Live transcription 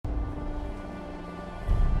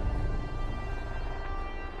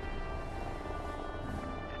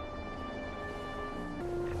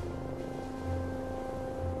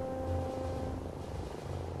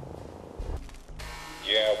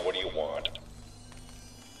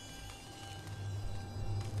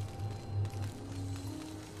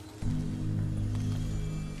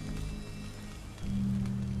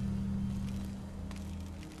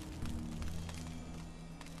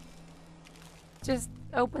Just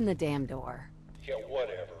open the damn door. Yeah,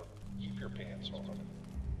 whatever. Keep your pants on.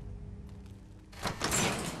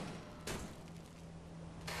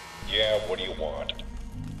 Yeah, what do you want?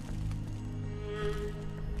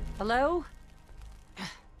 Hello?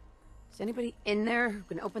 Is anybody in there who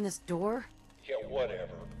can open this door? Yeah,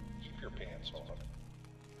 whatever. Keep your pants on.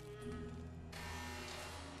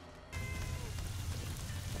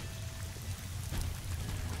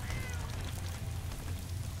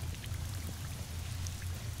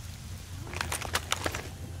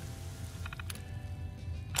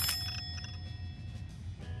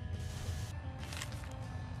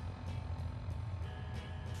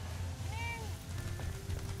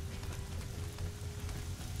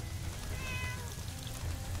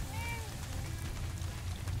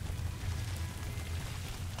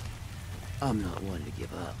 I'm not one to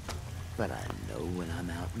give up, but I know when I'm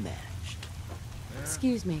outmatched.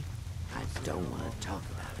 Excuse me. I don't want to talk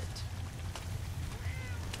about it.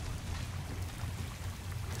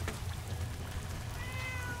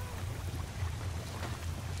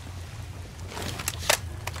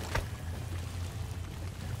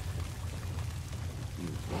 You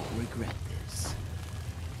won't regret this.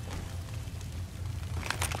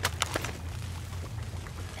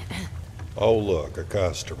 Oh, look, a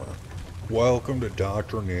customer. Welcome to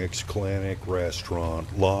Dr. Nick's Clinic, Restaurant,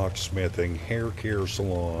 Locksmithing, Hair Care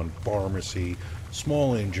Salon, Pharmacy,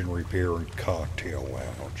 Small Engine Repair, and Cocktail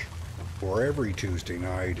Lounge. For every Tuesday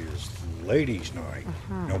night is Ladies' Night.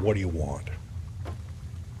 Now, what do you want?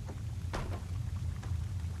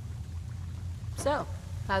 So,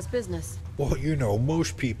 how's business? Well, you know,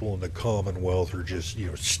 most people in the Commonwealth are just,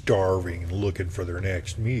 starving and looking for their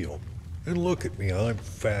next meal. And look at me, I'm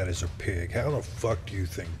fat as a pig. How the fuck do you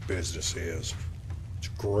think business is? It's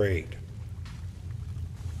great.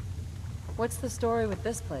 What's the story with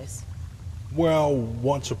this place? Well,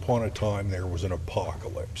 once upon a time there was an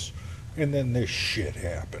apocalypse. And then this shit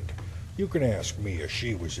happened. You can ask Mia,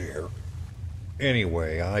 she was there.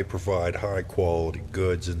 Anyway, I provide high quality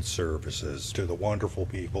goods and services to the wonderful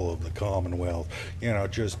people of the Commonwealth.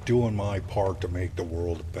 Just doing my part to make the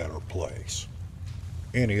world a better place.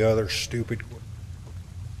 Any other stupid...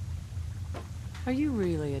 Are you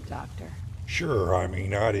really a doctor? Sure, I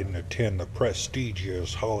mean, I didn't attend the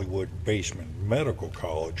prestigious Hollywood basement medical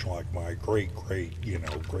college like my great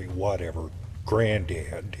whatever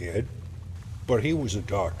granddad did. But he was a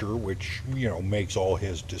doctor, which, makes all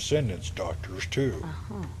his descendants doctors too.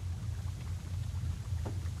 Uh-huh.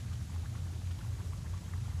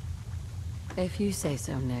 If you say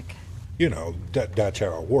so, Nick. That's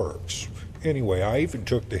how it works. Anyway, I even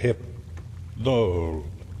took the hip... No,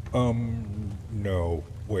 no,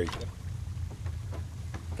 wait.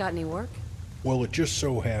 Got any work? Well, it just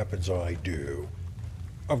so happens I do.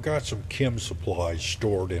 I've got some chem supplies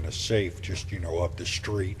stored in a safe just, up the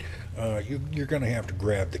street. You're gonna have to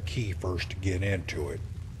grab the key first to get into it.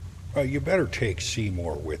 You better take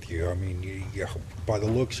Seymour with you. I mean, by the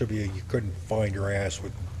looks of you, you couldn't find your ass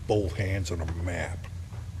with both hands on a map.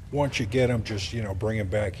 Once you get him, just, bring him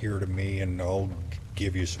back here to me and I'll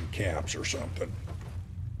give you some caps or something.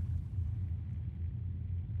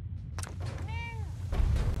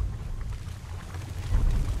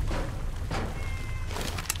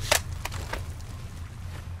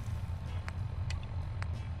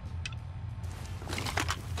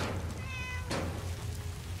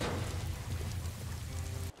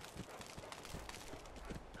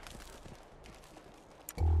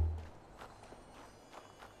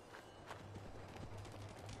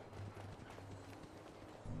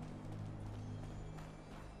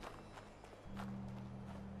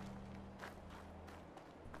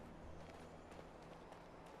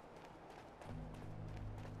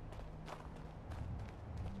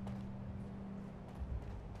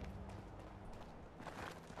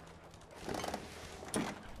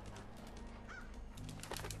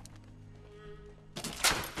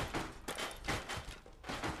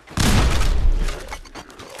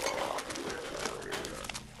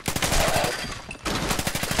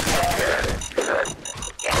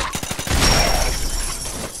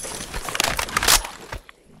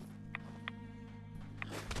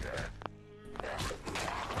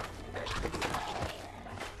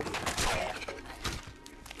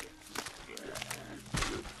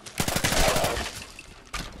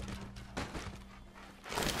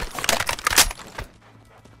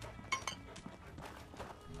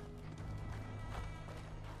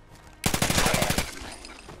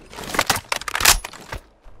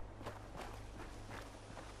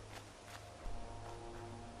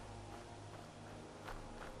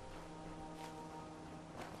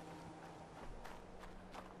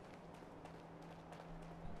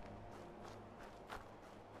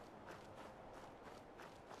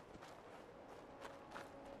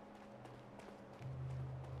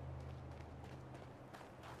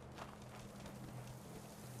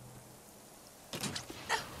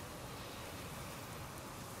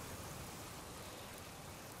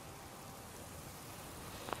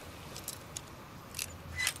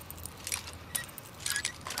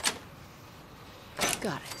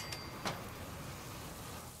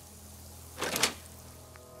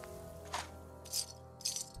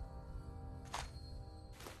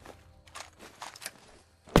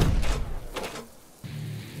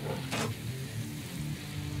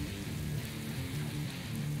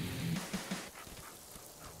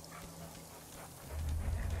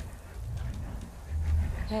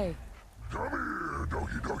 Hey. Come here,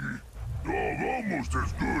 doggy. Dog almost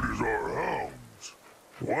as good as our hounds.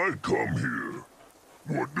 Why come here?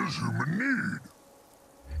 What does human need?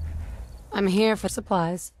 I'm here for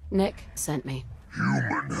supplies. Nick sent me.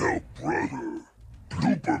 Human help brother.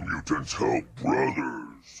 Blooper mutants help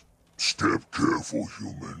brothers. Step careful,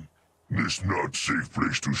 human. This not safe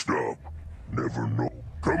place to stop. Never know.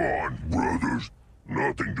 Come on, brothers.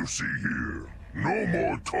 Nothing to see here. No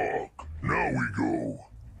more talk. Now we go.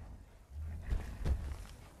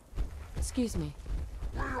 Excuse me.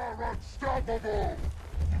 We are unstoppable!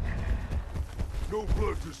 No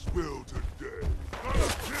blood to spill today. Gonna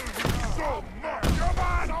kill you so much! Come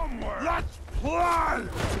on! Somewhere! Let's play!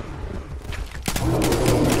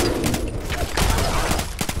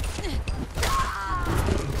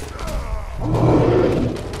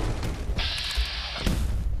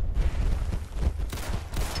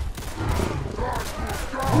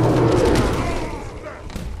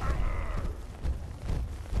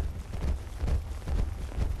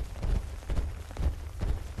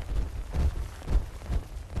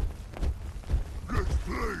 Let's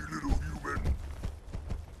play, little human.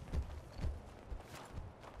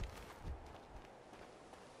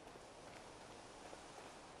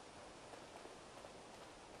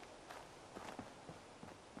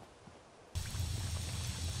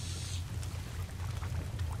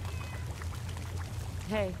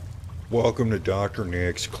 Hey. Welcome to Dr.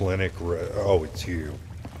 Nick's clinic. Oh, it's you.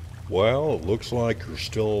 Well, it looks like you're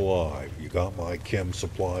still alive. You got my chem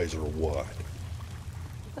supplies or what?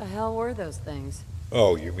 What the hell were those things?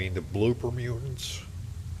 Oh, you mean the blooper mutants?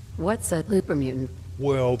 What's a looper mutant?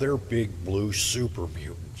 Well, they're big blue super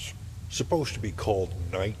mutants. Supposed to be called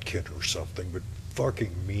Nightkin or something, but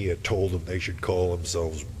fucking Mia told them they should call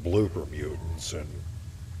themselves blooper mutants, and,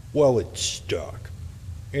 well, it stuck.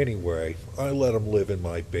 Anyway, I let them live in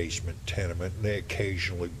my basement tenement, and they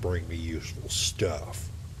occasionally bring me useful stuff.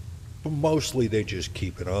 But mostly they just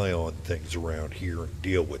keep an eye on things around here and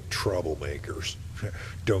deal with troublemakers.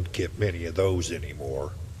 Don't get many of those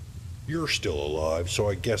anymore. You're still alive, so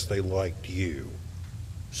I guess they liked you.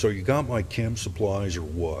 So you got my chem supplies or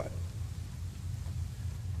what?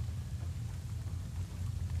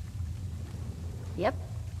 Yep.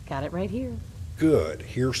 Got it right here. Good.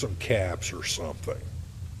 Here's some caps or something.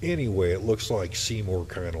 Anyway, it looks like Seymour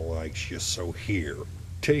kinda likes you, so here.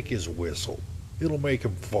 Take his whistle. It'll make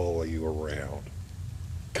him follow you around.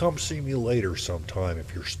 Come see me later sometime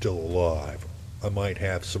if you're still alive. I might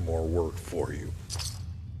have some more work for you.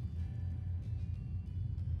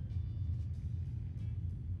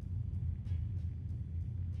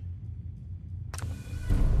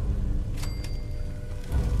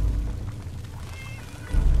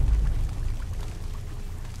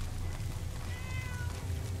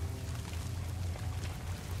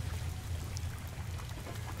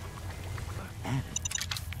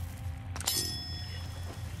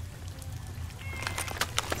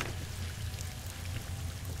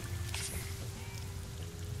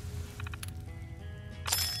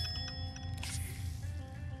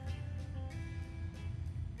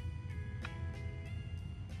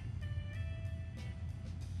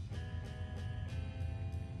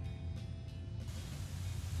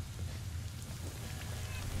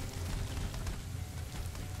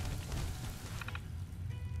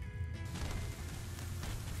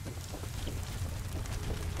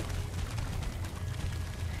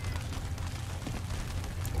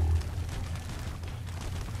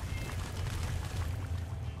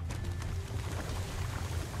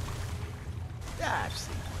 Yeah, I've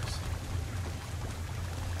seen worse.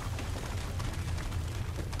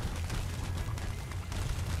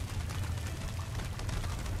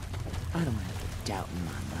 I don't have a doubt in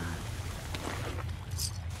my mind.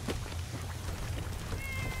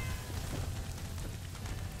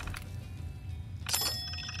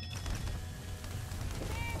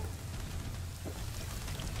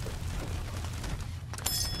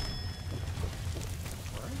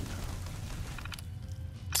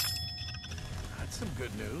 That's some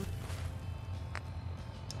good news.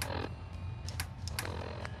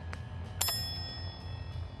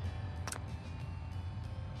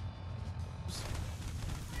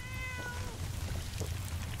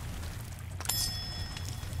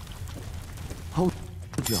 Hold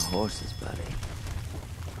your horses, buddy.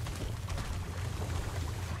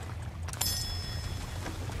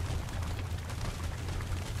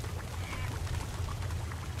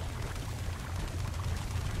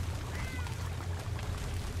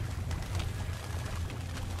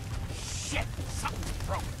 Shit! Something's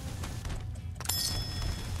broken.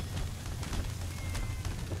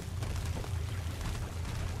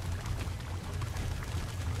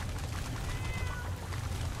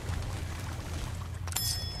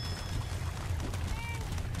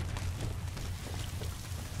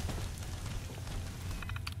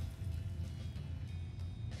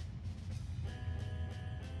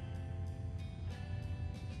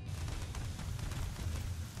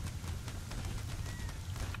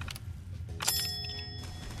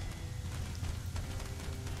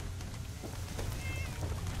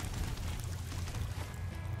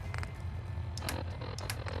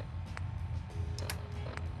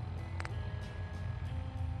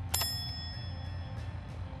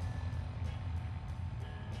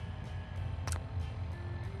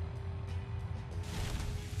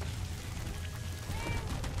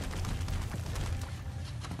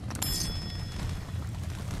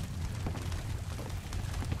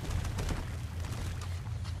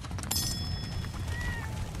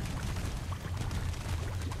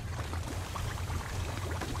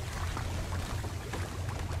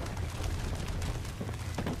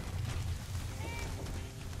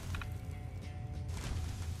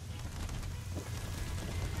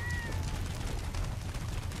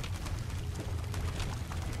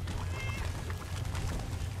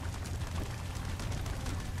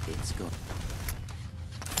 It's going...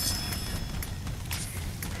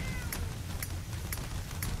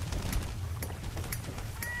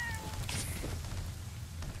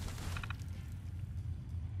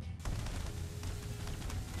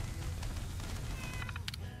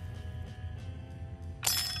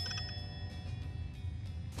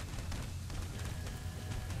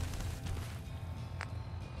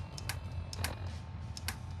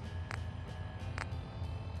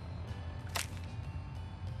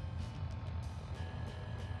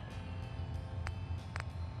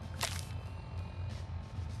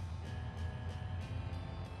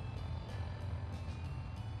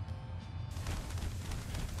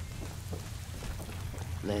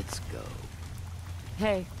 Let's go.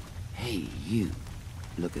 Hey, Hey, you.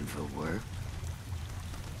 Looking for work?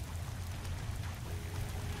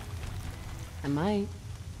 I might.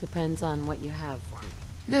 Depends on what you have for me.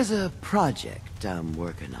 There's a project I'm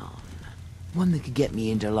working on. One that could get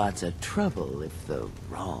me into lots of trouble if the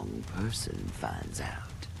wrong person finds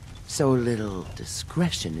out. So little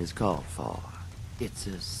discretion is called for. It's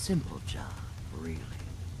a simple job, really.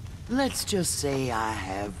 Let's just say I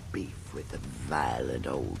have beef with a violent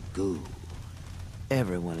old ghoul.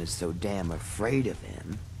 Everyone is so damn afraid of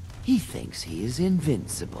him, he thinks he is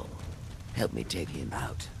invincible. Help me take him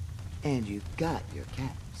out. And you got your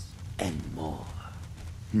caps. And more.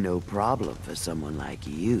 No problem for someone like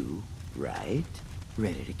you, right?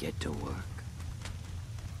 Ready to get to work?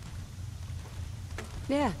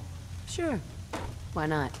 Yeah, sure. Why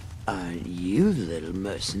not? Aren't you, little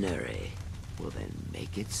mercenary? Well then,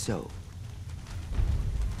 make it so.